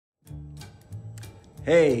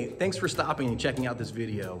Hey, thanks for stopping and checking out this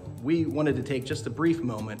video. We wanted to take just a brief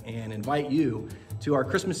moment and invite you to our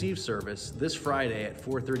Christmas Eve service this Friday at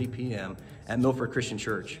 4:30 p.m. at Milford Christian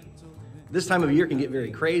Church. This time of year can get very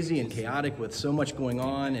crazy and chaotic with so much going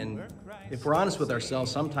on, and if we're honest with ourselves,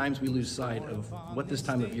 sometimes we lose sight of what this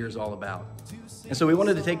time of year is all about. And so we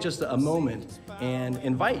wanted to take just a moment and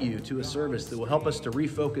invite you to a service that will help us to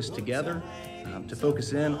refocus together, to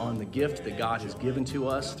focus in on the gift that God has given to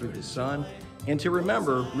us through His Son, and to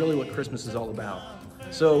remember really what Christmas is all about.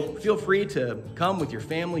 So feel free to come with your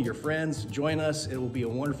family, your friends, join us. It will be a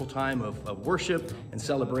wonderful time of worship and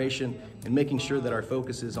celebration, and making sure that our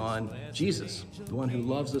focus is on Jesus, the one who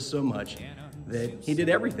loves us so much that He did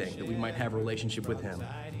everything that we might have a relationship with Him.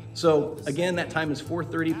 So again, that time is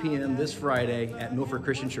 4:30 p.m. this Friday at Milford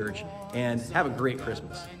Christian Church, and have a great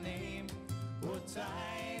Christmas.